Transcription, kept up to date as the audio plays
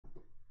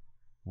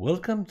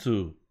Welcome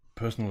to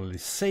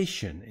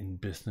Personalization in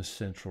Business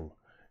Central.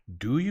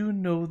 Do you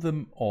know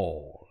them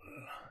all?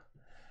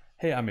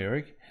 Hey, I'm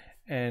Eric,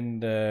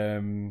 and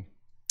the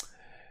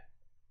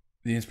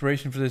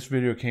inspiration for this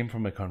video came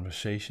from a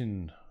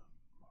conversation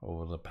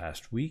over the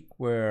past week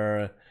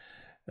where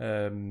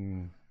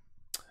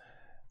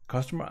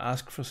customer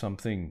asked for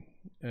something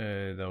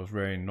that was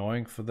very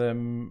annoying for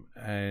them,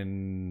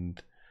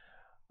 and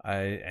I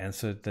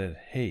answered that,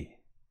 hey,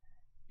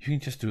 you can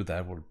just do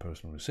that with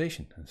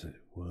personalization. And I said,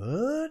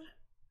 what?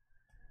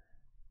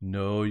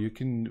 No, you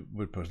can,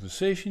 with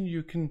personalization,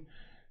 you can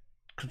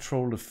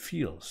control the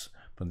fields.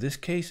 But in this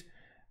case,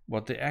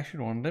 what they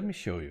actually want, let me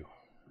show you.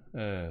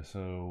 Let's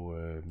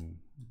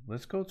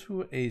go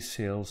to a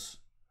sales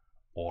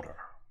order.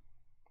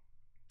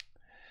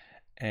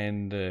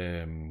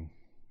 And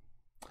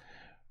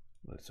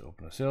let's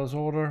open a sales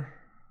order.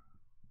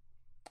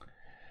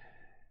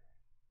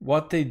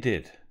 What they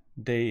did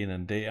day in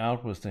and day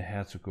out was they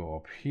had to go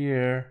up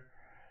here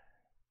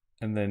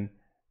and then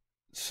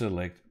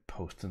select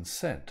post and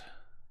send,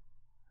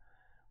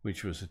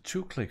 which was a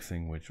two-click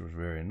thing, which was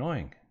very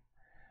annoying.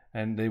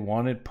 And they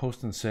wanted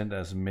post and send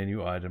as a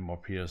menu item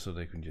up here so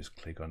they can just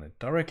click on it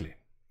directly.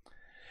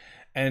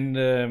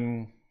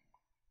 And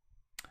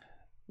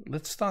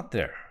let's start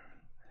there,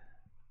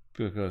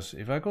 because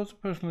if I go to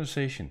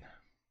personalization,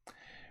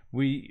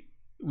 we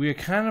are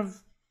kind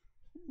of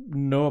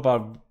know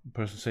about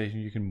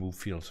personalization. You can move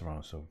fields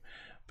around,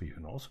 but you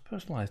can also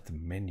personalize the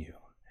menu.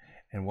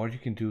 And what you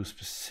can do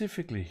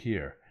specifically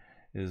here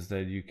is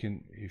that you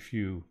can, if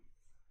you,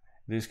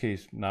 in this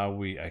case,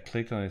 now I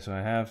clicked on it, so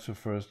I have to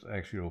first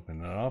actually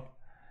open it up,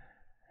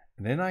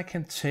 and then I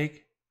can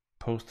take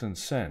post and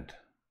send,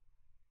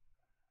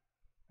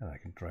 and I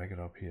can drag it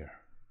up here.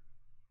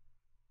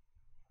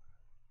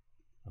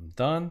 I'm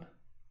done,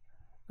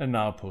 and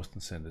now post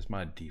and send is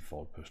my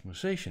default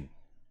personalization.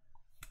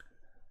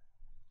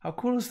 How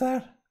cool is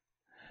that?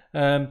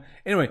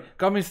 Anyway,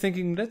 got me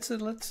thinking. Let's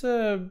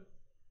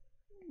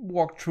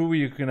walk through what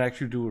you can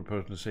actually do with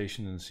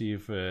personalization and see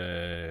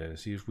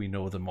if we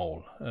know them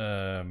all.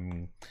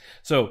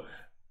 So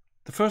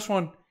the first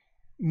one,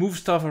 move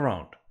stuff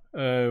around.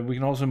 We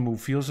can also move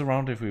fields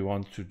around if we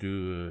want to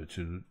do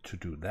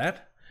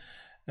that.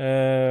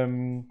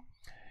 The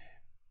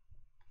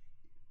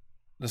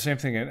same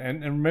thing,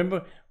 and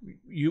remember,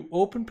 you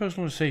open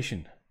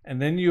personalization, and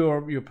then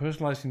you're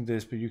personalizing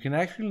this, but you can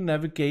actually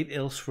navigate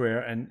elsewhere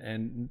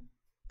and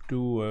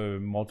do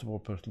multiple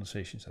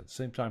personalizations at the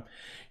same time.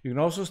 You can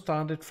also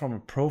start it from a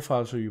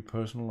profile, so you're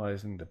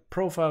personalizing the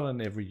profile,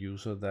 and every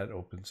user that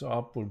opens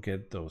up will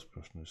get those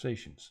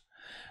personalizations.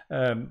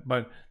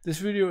 But this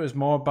video is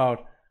more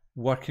about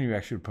what can you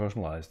actually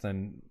personalize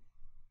than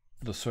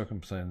the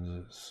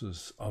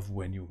circumstances of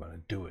when you're going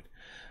to do it.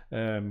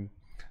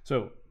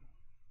 So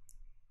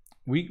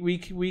we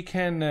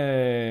can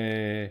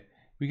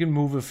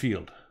move a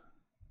field.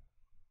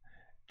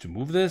 To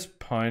move this,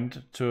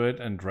 point to it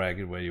and drag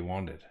it where you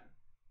want it.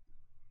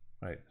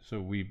 Right, so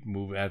we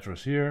move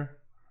address here,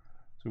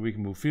 so we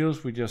can move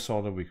fields. We just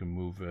saw that we can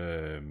move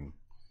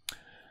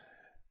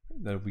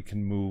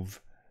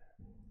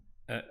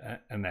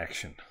an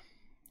action.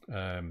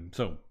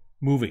 So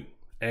moving,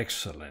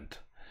 excellent.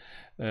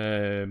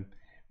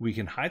 We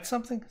can hide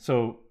something.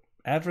 So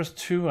address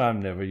 2,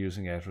 I'm never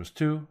using address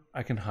 2.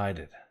 I can hide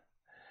it.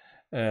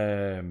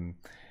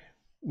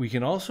 We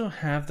can also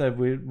have that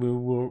we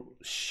will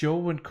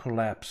show and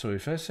collapse. So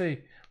if I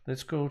say,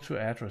 let's go to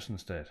address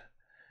instead,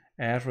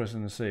 address,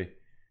 and say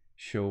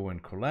show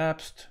and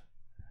collapsed.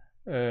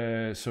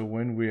 So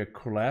when we are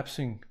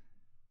collapsing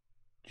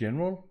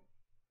general,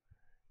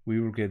 we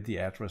will get the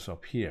address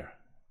up here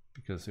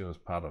because it was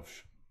part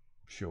of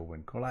show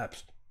when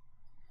collapsed.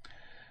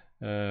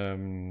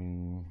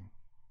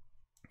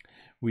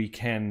 We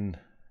can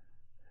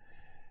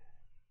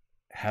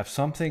have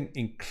something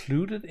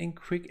included in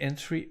quick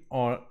entry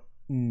or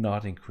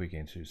not in quick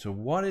entry. So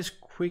what is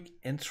quick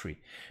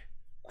entry?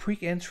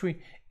 Quick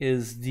entry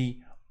is the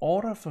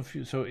order for,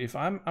 so if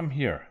I'm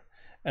here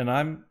and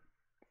I'm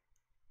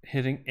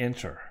hitting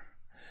enter,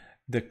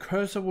 the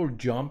cursor will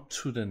jump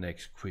to the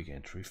next quick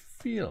entry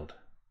field.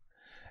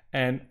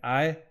 And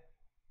I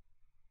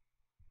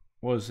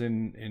was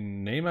in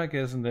name, I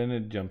guess, and then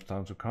it jumps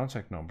down to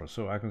contact number.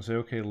 So I can say,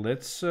 okay,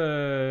 let's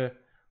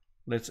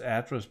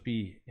address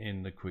be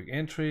in the quick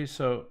entry.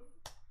 So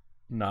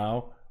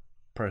now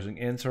pressing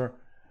enter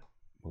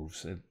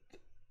moves it,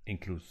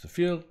 includes the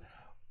field.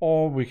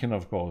 Or we can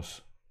of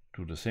course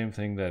do the same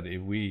thing, that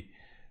if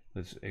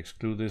let's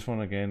exclude this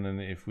one again,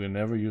 and if we're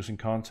never using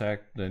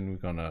contact, then we're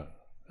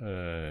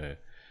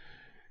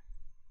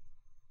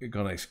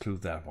gonna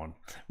exclude that one.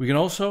 We can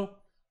also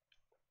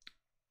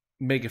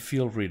make a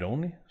field read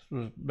only,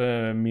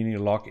 meaning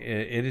log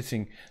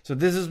editing. So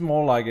this is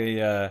more like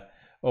a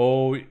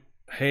oh,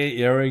 hey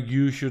Eric,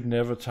 you should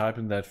never type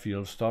in that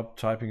field, stop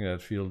typing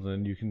that field.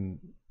 Then you can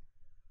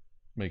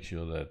make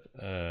sure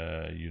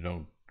that you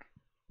don't,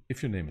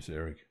 if your name is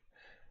Eric,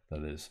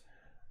 that is,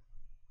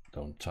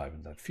 don't type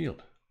in that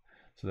field.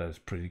 So that is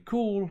pretty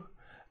cool.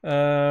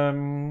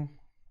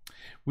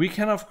 We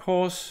can, of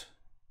course,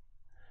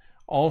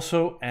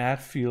 also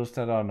add fields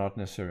that are not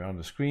necessarily on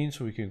the screen.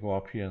 So we can go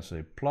up here and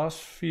say plus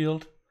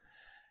field,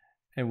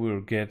 and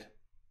we'll get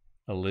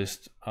a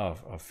list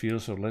of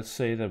fields. So let's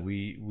say that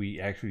we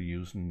actually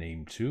use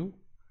name too.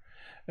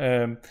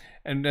 And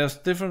there's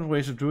different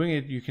ways of doing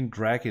it. You can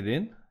drag it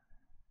in.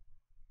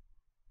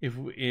 If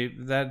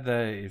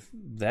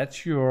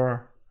that's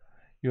your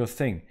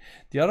thing.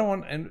 The other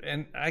one,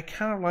 and I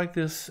kind of like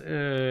this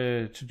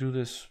to do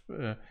this,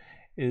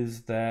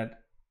 is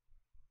that,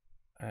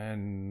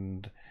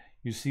 and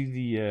you see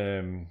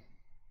the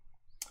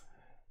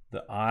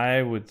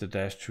I with the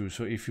dash 2.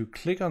 So if you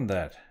click on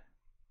that,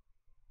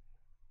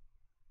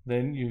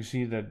 then you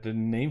see that the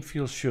name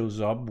field shows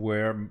up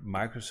where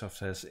Microsoft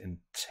has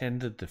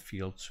intended the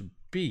field to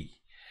be.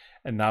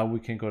 And now we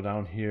can go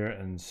down here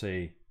and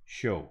say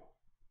show.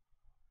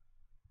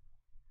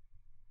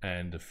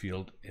 And the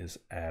field is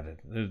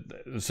added.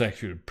 It's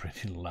actually a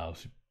pretty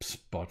lousy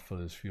spot for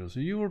this field. So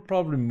you will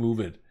probably move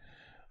it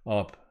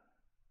up.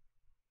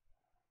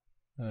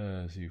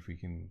 See if we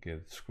can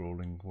get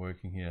scrolling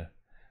working here.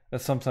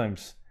 That's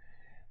sometimes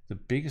the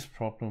biggest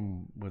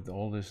problem with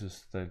all this,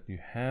 is that you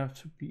have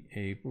to be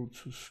able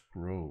to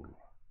scroll.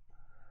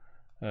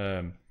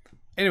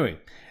 Anyway,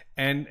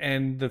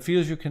 and the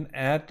fields you can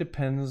add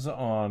depends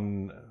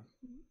on,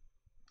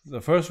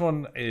 the first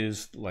one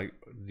is like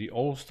the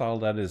old style,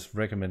 that is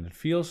recommended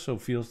fields. So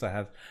fields that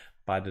have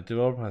by the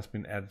developer has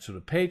been added to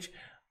the page,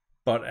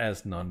 but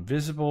as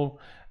non-visible.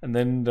 And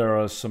then there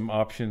are some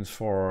options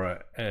for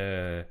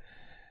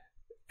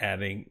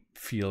adding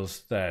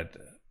fields that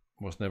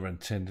was never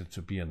intended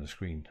to be on the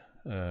screen.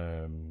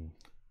 And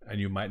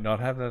you might not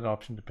have that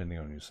option depending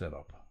on your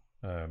setup.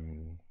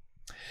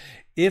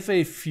 If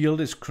a field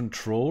is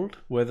controlled,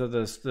 whether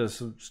there's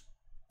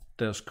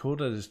code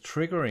that is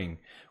triggering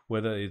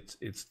whether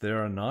it's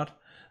there or not,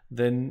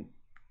 then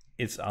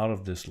it's out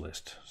of this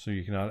list. So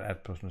you cannot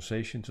add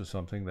personalization to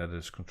something that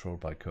is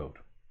controlled by code.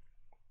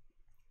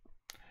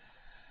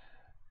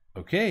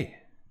 Okay.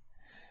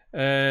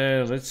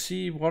 Let's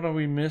see, what are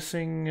we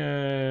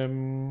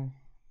missing?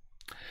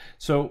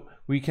 So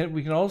we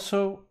can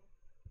also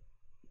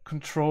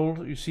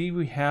control, you see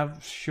we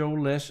have show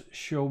less,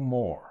 show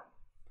more.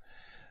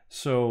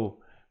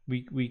 So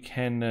we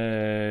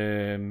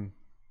can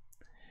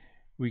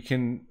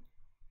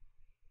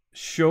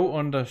show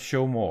under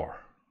show more,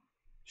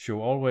 show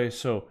always.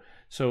 So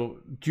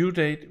due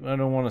date, I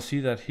don't want to see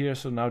that here,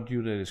 so now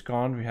due date is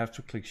gone. We have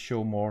to click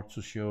show more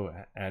to show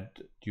add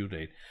due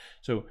date.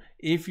 So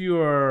if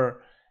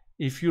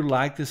you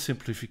like the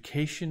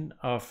simplification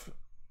of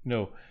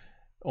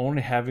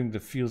only having the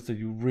fields that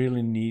you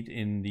really need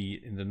in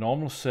the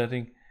normal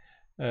setting,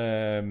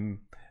 then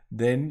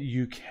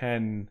you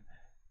can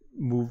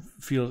move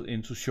fields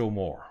into show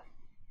more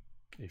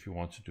if you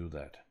want to do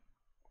that.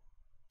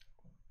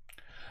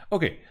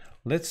 Okay,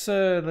 let's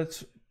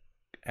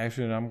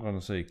actually, I'm going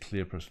to say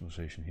clear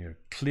personalization here.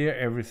 Clear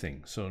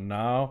everything. So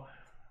now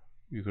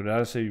you could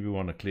either say we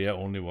want to clear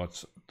only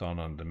what's done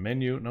on the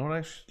menu. No,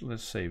 actually,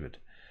 let's save it.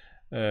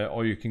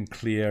 Or you can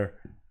clear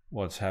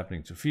what's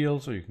happening to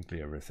fields, or you can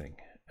clear everything.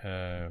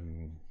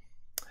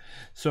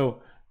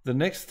 So the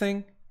next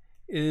thing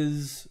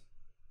is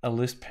a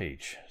list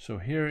page. So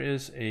here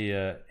is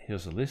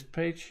here's a list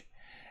page,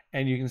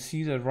 and you can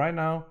see that right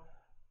now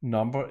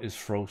number is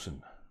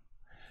frozen.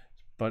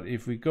 But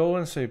if we go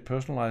and say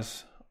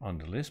personalize on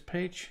the list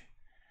page,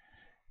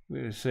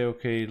 we say,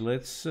 okay,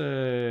 let's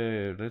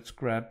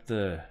grab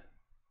the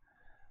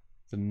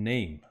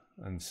name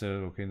and say,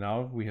 okay,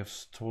 now we have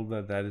told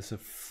that is a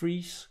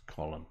freeze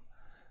column.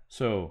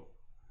 So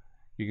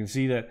you can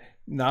see that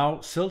now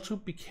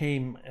cell2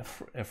 became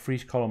a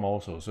freeze column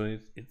also. So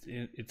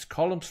it's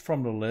columns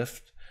from the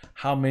left,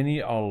 how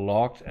many are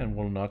locked and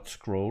will not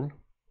scroll.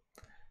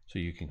 So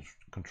you can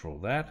control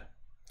that.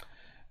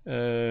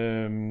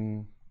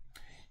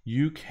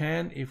 You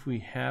can, if we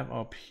have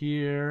up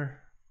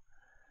here,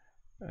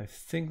 I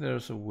think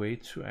there's a way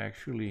to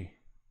actually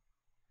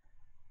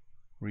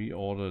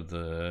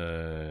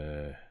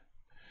reorder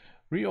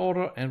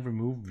and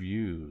remove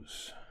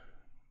views.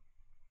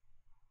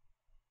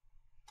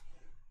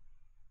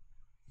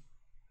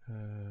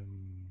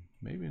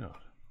 Maybe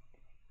not.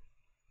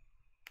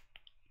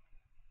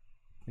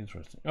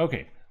 Interesting.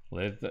 Okay,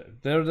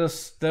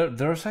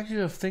 there's actually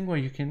a thing where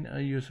you can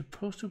you're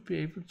supposed to be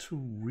able to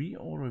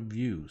reorder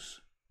views.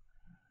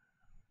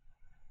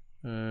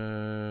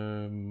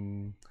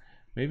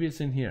 Maybe it's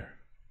in here.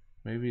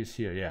 Maybe it's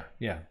here.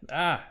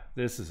 Yeah.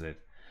 This is it.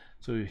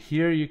 So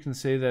here you can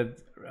say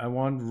that I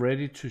want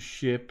ready to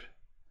ship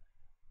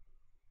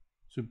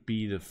to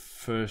be the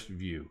first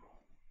view.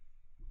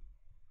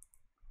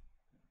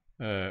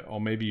 Or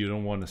maybe you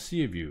don't want to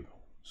see a view.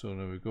 So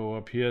when we go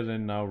up here,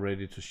 then now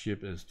ready to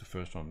ship is the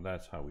first one.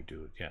 That's how we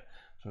do it. Yeah.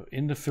 So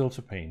in the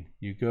filter pane,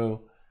 you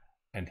go,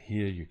 and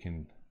here you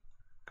can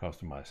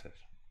customize it.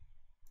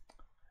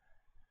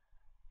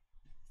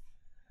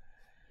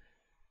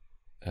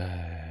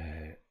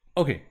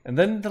 Okay, and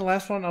then the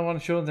last one I want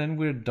to show, then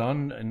we're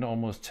done in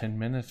almost 10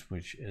 minutes,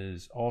 which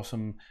is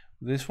awesome.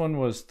 this one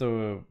was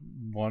the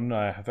one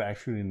I have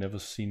actually never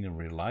seen in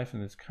real life,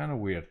 and it's kind of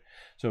weird.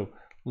 So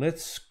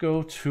let's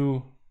go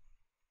to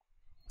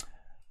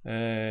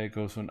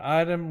an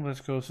item. Let's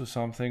go to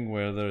something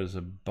where there is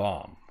a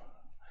bomb,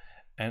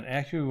 and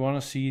actually we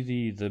want to see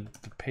the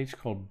page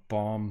called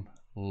bomb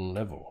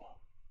level.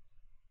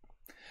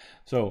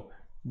 So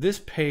this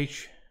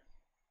page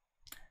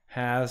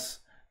has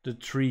the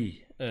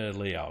tree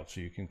layout,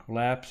 so you can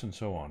collapse and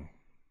so on.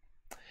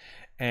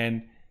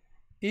 And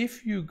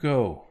if you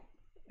go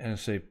and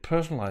say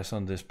personalize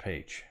on this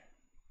page,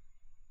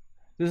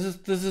 this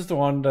is the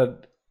one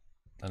that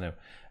I know.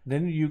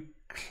 Then you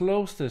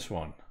close this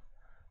one,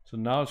 so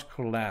now it's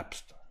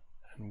collapsed,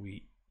 and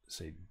we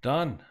say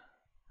done.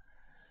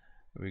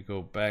 We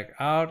go back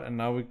out, and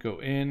now we go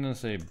in and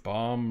say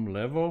bomb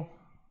level.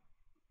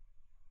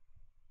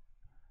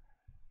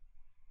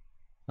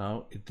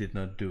 Now it did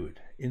not do it.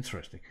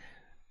 Interesting.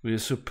 We're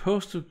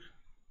supposed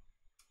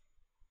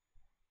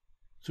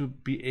to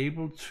be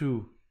able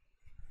to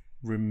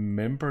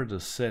remember the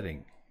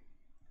setting.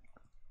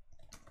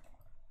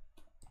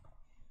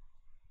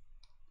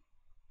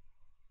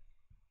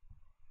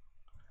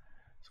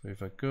 So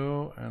if I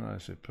go and I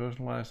say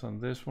personalize on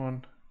this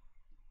one,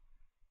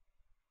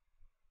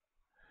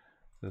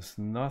 there's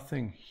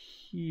nothing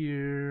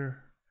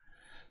here.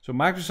 So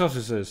Microsoft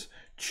says,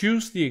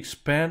 choose the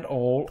expand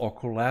all or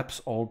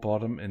collapse all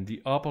button in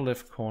the upper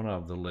left corner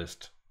of the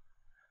list.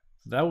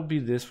 That would be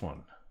this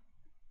one.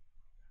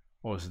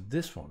 Or is it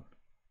this one?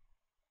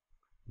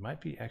 It might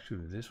be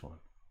actually this one.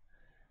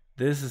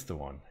 This is the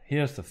one.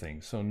 Here's the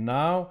thing. So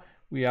now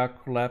we are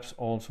collapse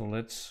all. So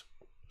let's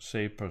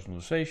say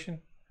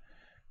personalization.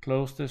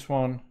 Close this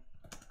one.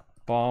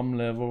 Bomb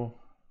level.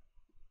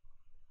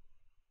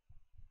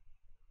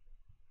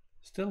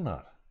 Still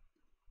not.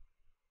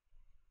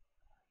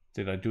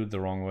 Did I do it the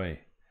wrong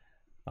way?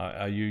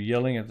 Are you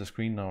yelling at the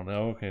screen now?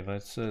 Okay,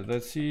 let's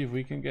see if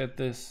we can get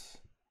this.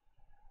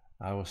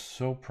 I was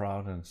so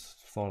proud and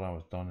thought I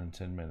was done in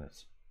 10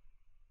 minutes.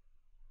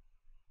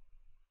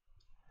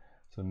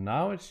 So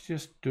now it's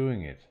just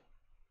doing it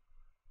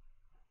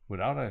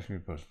without asking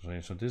me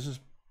personalization. So this is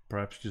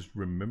perhaps just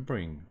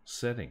remembering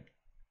setting.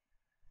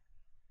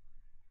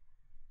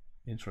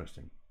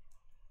 Interesting.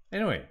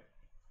 Anyway,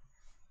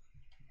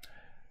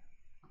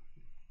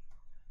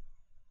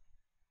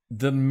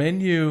 the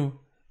menu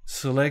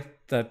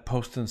select that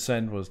post and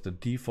send was the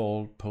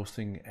default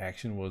posting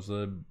action, was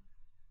a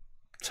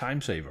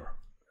time saver,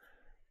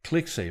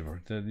 click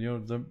saver.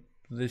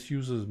 This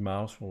user's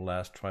mouse will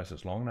last twice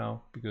as long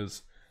now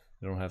because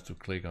they don't have to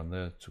click on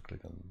there to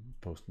click on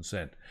post and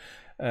send.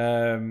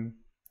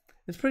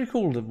 It's pretty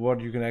cool that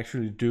what you can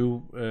actually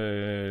do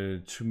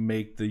to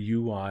make the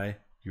UI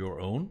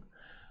your own.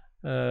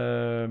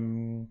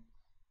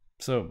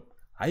 So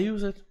I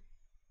use it,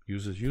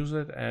 users use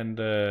it, and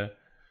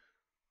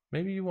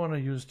maybe you want to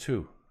use it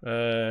too.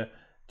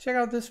 Check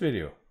out this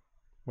video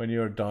when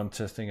you're done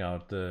testing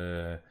out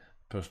the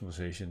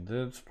personalization.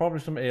 There's probably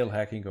some AL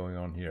hacking going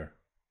on here.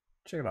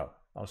 Check it out.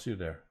 I'll see you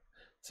there.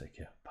 Take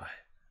care. Bye.